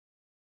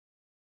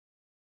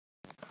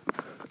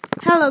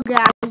Hello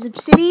guys,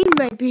 Obsidian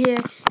Viper here,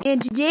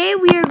 and today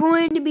we are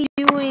going to be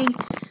doing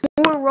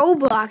more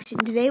Roblox,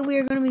 and today we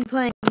are going to be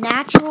playing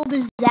Natural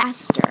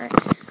Disaster.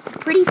 A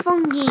pretty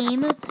fun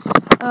game.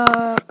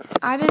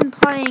 I've been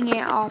playing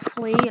it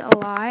awfully a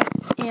lot,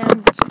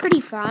 and it's pretty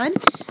fun.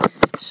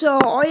 So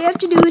all you have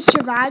to do is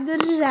survive the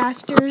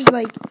disasters,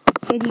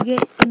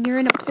 and you're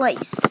in a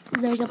place.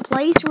 There's a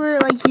place where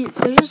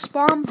there's a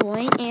spawn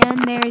point,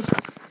 and there's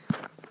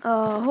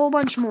a whole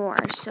bunch more.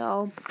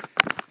 So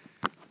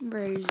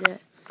where is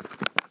it?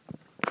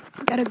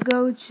 Gotta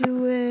go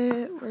to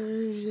it. Where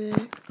is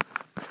it?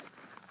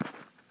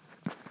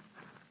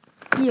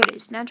 Here it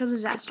is, natural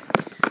disaster.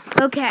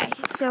 Okay,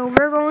 so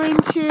we're going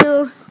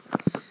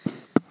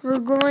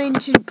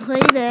to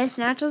play this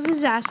natural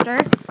disaster,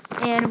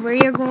 and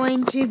we are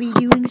going to be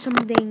doing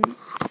something.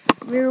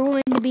 We're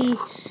going to be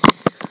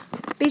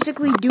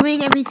basically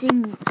doing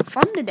everything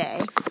fun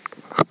today.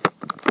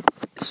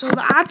 So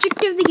the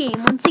object of the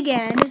game, once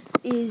again,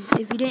 is,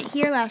 if you didn't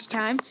hear last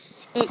time,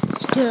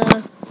 it's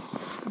to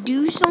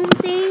do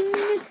something.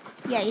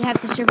 Yeah, you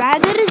have to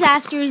survive the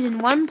disasters in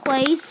one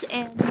place,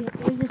 and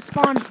there's a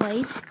spawn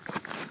place,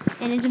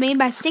 and it's made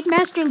by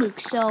Stickmaster Luke.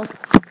 So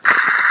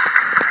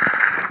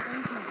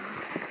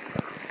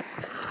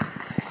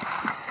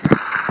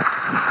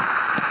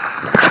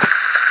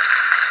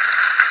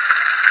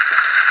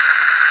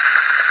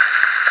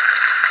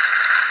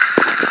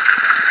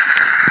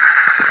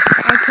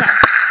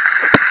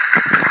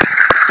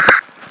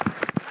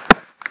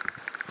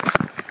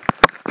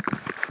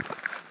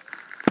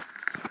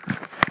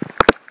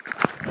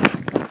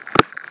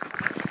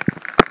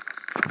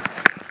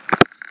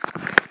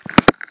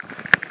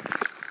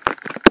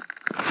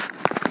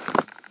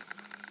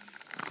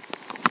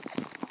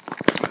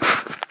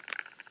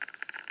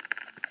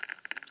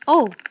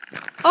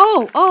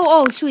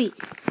Oh, sweet.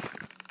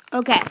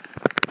 Okay.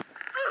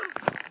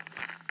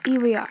 Here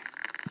we are.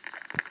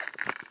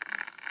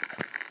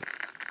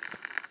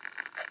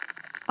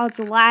 Oh, it's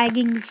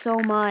lagging so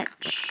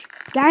much.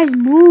 Guys,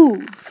 move.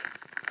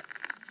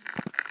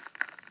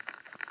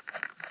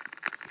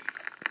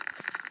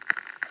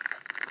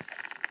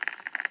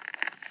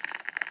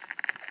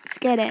 Let's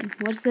get in.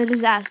 What's the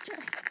disaster?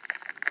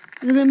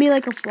 Is it gonna be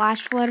like a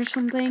flash flood or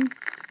something?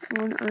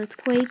 Or an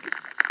earthquake?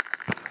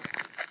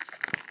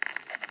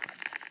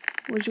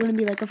 Or is it gonna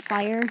be like a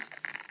fire?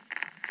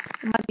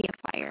 It might be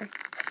a fire.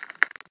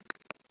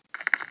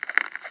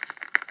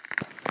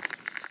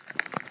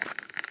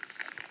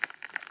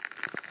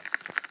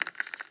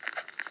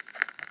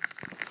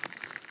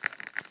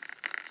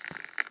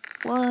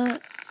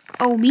 What?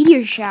 Oh,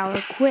 meteor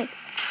shower, quick.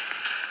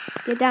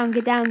 Get down,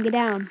 get down, get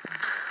down.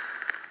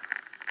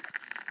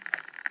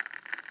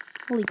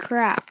 Holy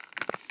crap.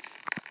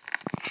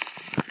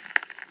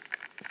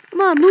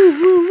 Come on, move,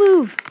 move,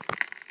 move.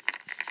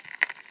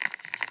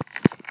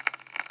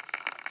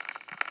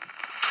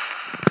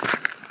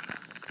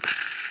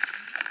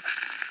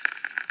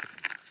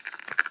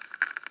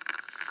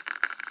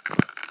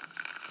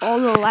 Oh,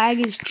 the lag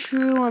is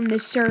true on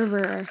this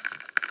server.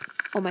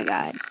 Oh my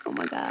god, oh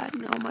my god,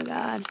 oh my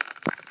god.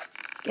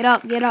 Get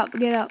up, get up,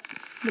 get up.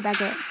 Get back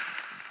up.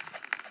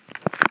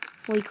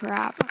 Holy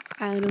crap,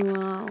 I do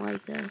not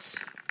like this.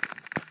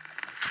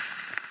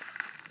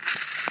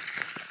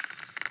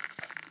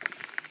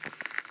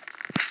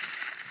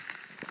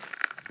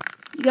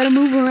 You gotta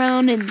move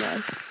around in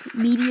this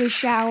meteor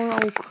shower,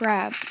 oh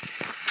crap.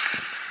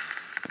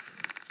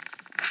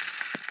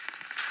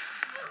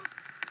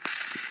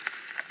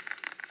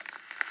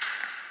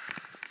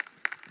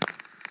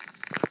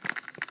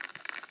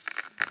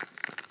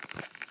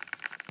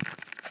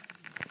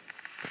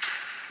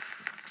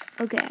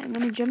 Okay, I'm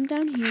gonna jump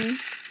down here.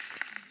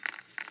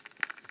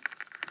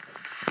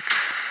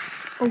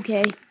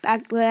 Okay,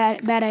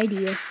 bad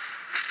idea.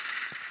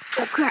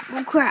 Oh crap,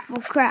 oh crap,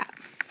 oh crap.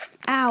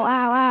 Ow,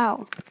 ow,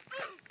 ow.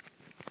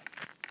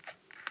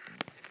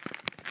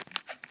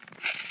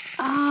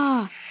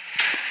 Ah.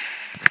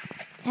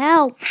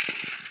 Help.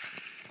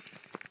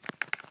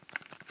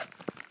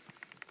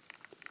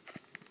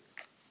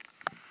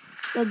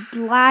 The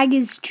lag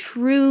is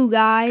true,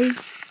 guys.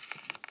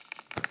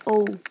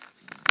 Oh.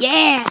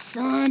 Yeah,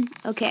 son.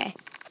 Okay.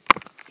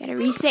 Gotta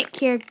reset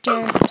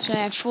character so I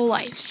have full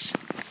lives.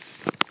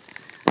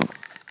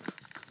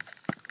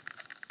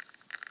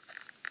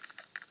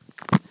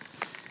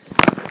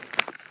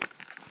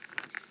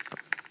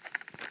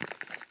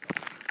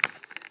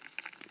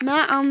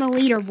 Not on the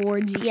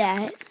leaderboards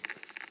yet.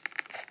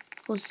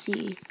 We'll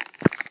see.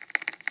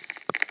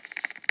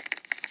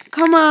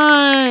 Come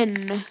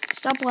on!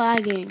 Stop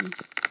lagging.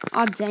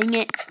 Oh, dang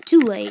it. Too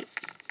late.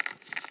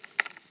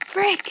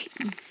 Frick!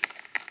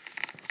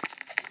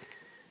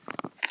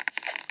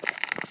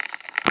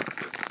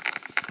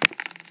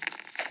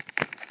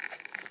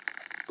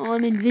 Oh,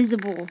 I'm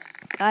invisible.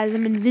 Guys,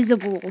 I'm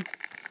invisible.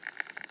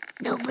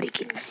 Nobody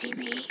can see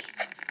me.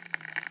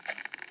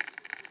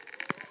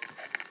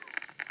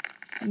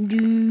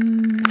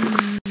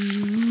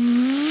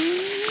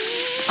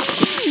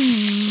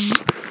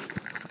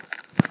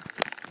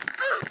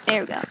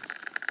 There we go.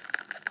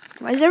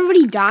 Why is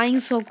everybody dying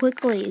so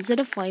quickly? Is it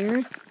a fire?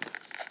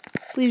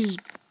 Please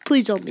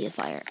don't be a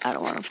fire. I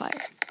don't want a fire.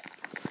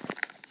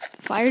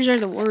 Fires are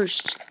the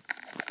worst.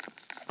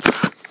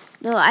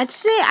 No, I'd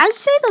say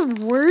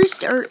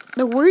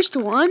the worst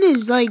one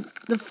is like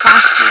the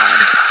flash flood.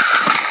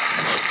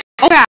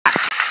 Oh crap!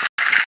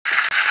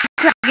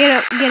 Crap! Get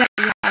out!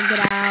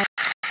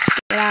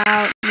 Get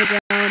out!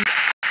 Again.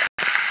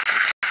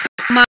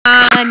 Come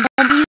on!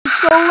 Don't be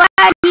so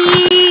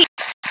laggy!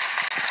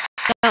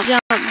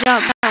 Jump! Go.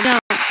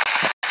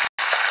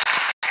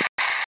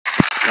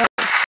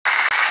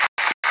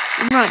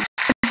 And run!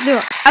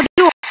 Out the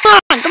door!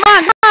 Come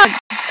on! I'm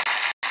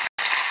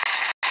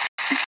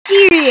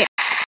serious!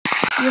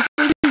 You're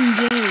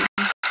freaking game.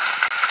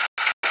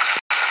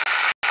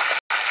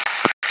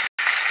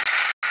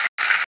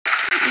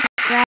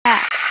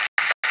 Crap.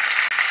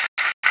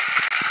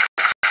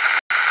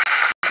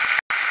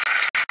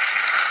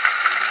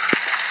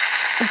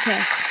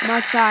 Okay, I'm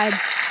outside.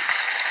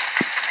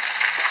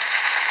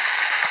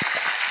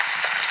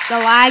 The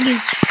lag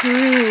is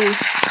true.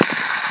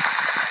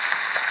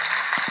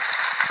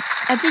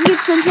 I think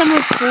it's since I'm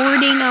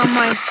recording on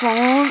my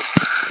phone.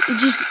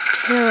 It's just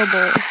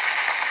terrible.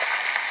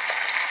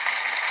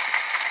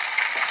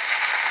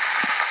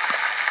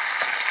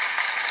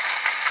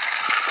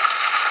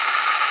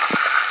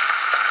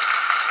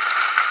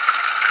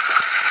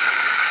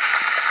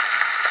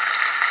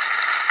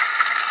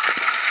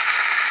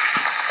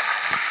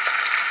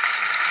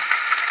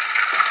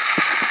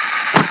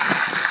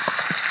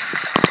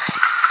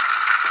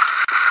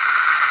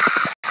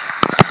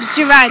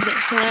 Survive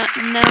this, so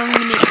now I'm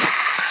gonna make it.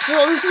 So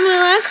this is my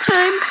last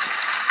time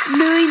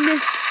doing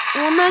this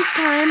one last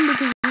time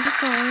because this is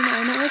fun.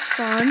 I know it's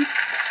fun,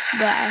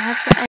 but I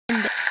have to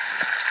end it.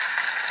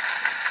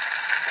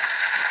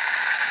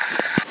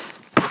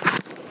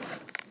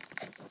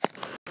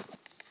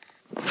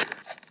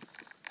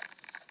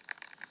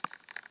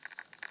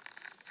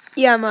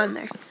 Yeah, I'm on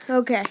there.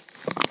 Okay.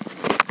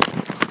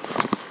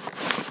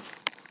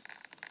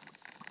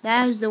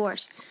 That was the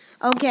worst.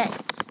 Okay.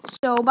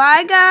 So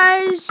bye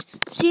guys.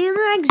 See you in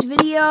the next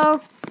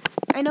video.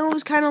 I know it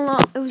was kind of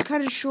long. It was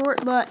kind of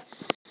short, but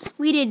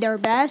we did our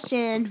best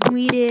and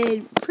we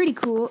did pretty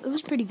cool. It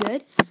was pretty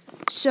good.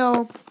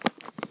 So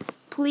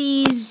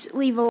please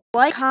leave a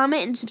like,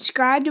 comment, and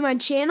subscribe to my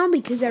channel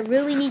because I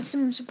really need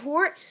some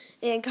support.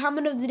 And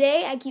comment of the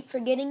day, I keep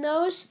forgetting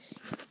those.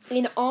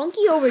 In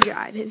Anki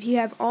Overdrive, if you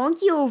have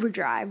Anki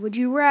Overdrive, would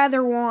you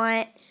rather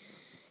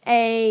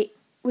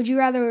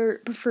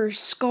prefer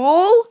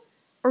Skull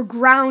or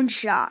Ground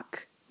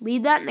Shock?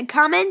 Leave that in the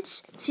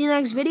comments. See you in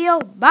the next video.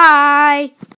 Bye!